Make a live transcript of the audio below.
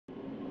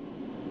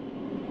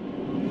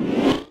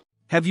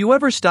Have you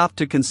ever stopped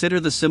to consider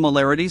the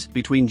similarities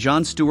between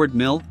John Stuart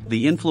Mill,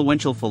 the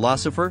influential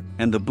philosopher,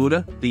 and the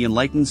Buddha, the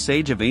enlightened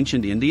sage of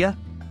ancient India?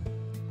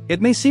 It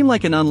may seem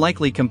like an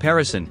unlikely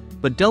comparison,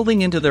 but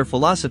delving into their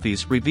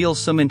philosophies reveals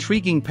some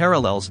intriguing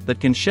parallels that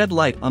can shed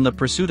light on the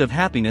pursuit of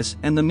happiness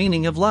and the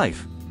meaning of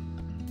life.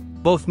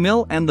 Both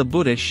Mill and the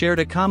Buddha shared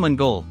a common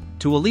goal: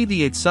 to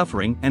alleviate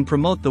suffering and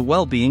promote the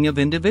well-being of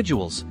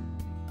individuals.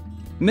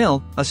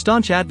 Mill, a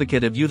staunch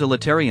advocate of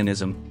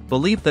utilitarianism,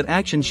 believed that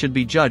actions should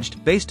be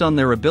judged based on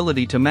their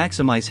ability to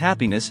maximize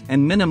happiness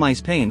and minimize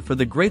pain for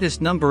the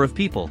greatest number of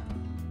people.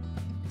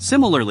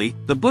 Similarly,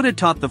 the Buddha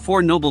taught the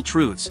Four Noble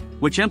Truths,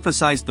 which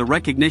emphasized the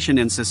recognition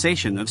and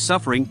cessation of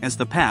suffering as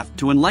the path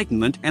to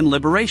enlightenment and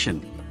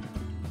liberation.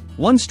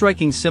 One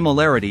striking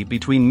similarity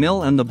between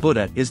Mill and the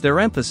Buddha is their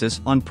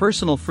emphasis on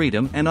personal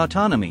freedom and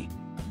autonomy.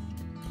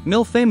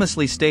 Mill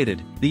famously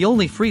stated, "The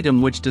only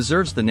freedom which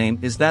deserves the name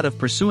is that of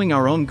pursuing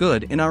our own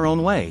good in our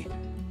own way."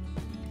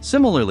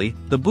 Similarly,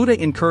 the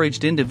Buddha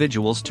encouraged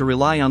individuals to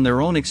rely on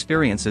their own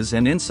experiences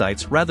and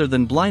insights rather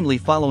than blindly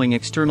following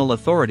external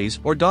authorities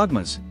or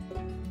dogmas.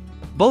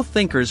 Both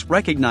thinkers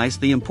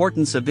recognized the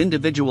importance of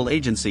individual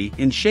agency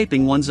in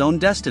shaping one's own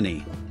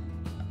destiny.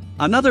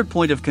 Another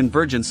point of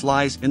convergence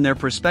lies in their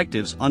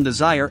perspectives on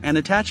desire and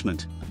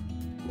attachment.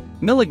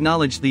 Mill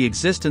acknowledged the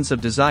existence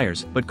of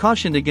desires but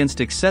cautioned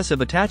against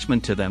excessive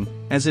attachment to them,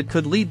 as it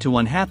could lead to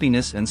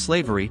unhappiness and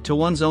slavery to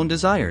one's own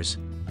desires.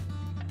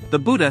 The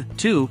Buddha,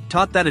 too,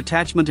 taught that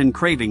attachment and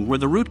craving were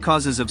the root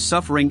causes of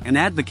suffering and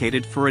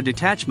advocated for a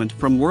detachment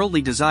from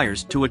worldly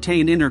desires to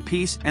attain inner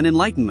peace and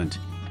enlightenment.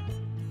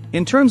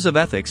 In terms of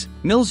ethics,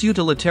 Mill's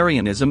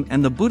utilitarianism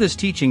and the Buddha's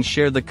teachings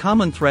share the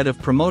common thread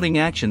of promoting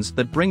actions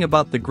that bring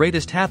about the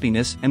greatest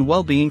happiness and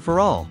well-being for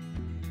all.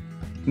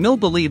 Mill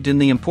believed in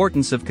the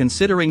importance of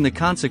considering the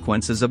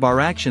consequences of our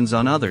actions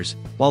on others,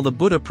 while the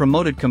Buddha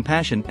promoted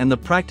compassion and the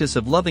practice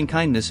of loving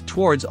kindness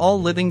towards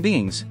all living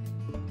beings.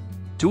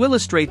 To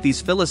illustrate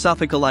these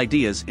philosophical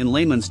ideas in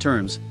layman's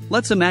terms,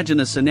 let's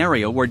imagine a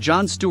scenario where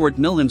John Stuart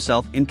Mill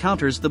himself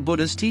encounters the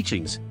Buddha's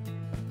teachings.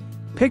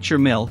 Picture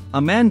Mill, a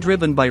man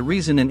driven by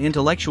reason and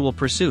intellectual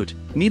pursuit,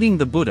 meeting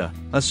the Buddha,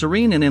 a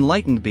serene and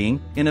enlightened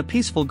being, in a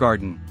peaceful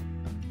garden.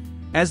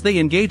 As they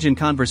engage in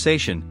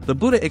conversation, the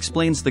Buddha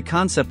explains the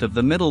concept of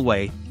the middle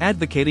way,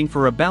 advocating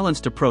for a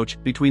balanced approach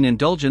between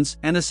indulgence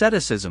and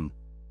asceticism.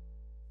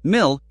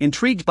 Mill,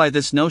 intrigued by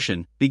this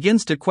notion,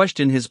 begins to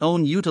question his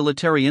own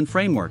utilitarian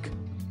framework.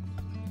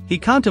 He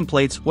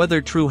contemplates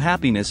whether true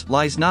happiness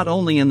lies not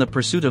only in the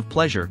pursuit of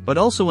pleasure but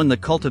also in the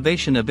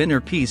cultivation of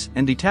inner peace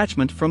and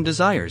detachment from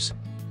desires.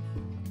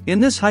 In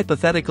this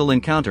hypothetical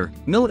encounter,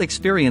 Mill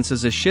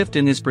experiences a shift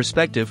in his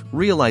perspective,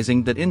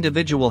 realizing that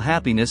individual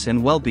happiness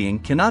and well-being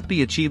cannot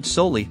be achieved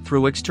solely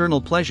through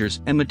external pleasures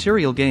and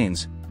material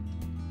gains.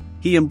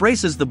 He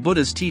embraces the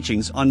Buddha's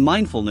teachings on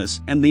mindfulness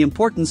and the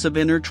importance of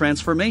inner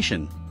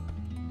transformation.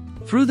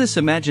 Through this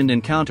imagined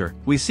encounter,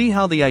 we see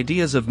how the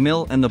ideas of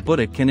Mill and the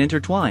Buddha can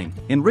intertwine,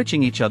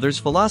 enriching each other's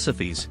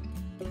philosophies.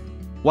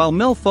 While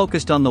Mill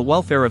focused on the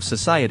welfare of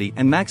society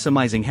and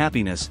maximizing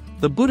happiness,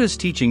 the Buddha's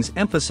teachings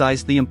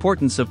emphasized the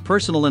importance of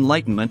personal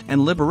enlightenment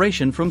and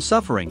liberation from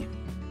suffering.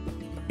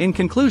 In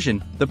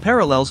conclusion, the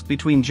parallels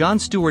between John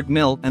Stuart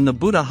Mill and the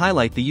Buddha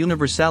highlight the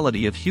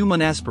universality of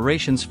human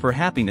aspirations for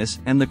happiness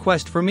and the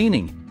quest for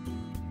meaning.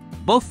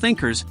 Both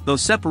thinkers, though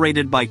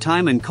separated by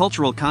time and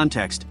cultural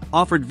context,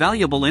 offered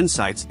valuable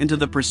insights into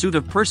the pursuit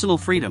of personal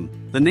freedom,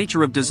 the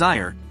nature of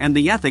desire, and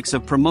the ethics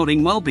of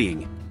promoting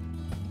well-being.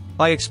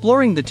 By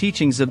exploring the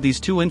teachings of these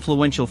two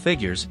influential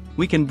figures,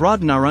 we can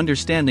broaden our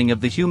understanding of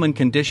the human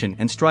condition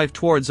and strive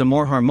towards a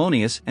more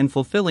harmonious and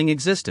fulfilling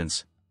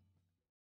existence.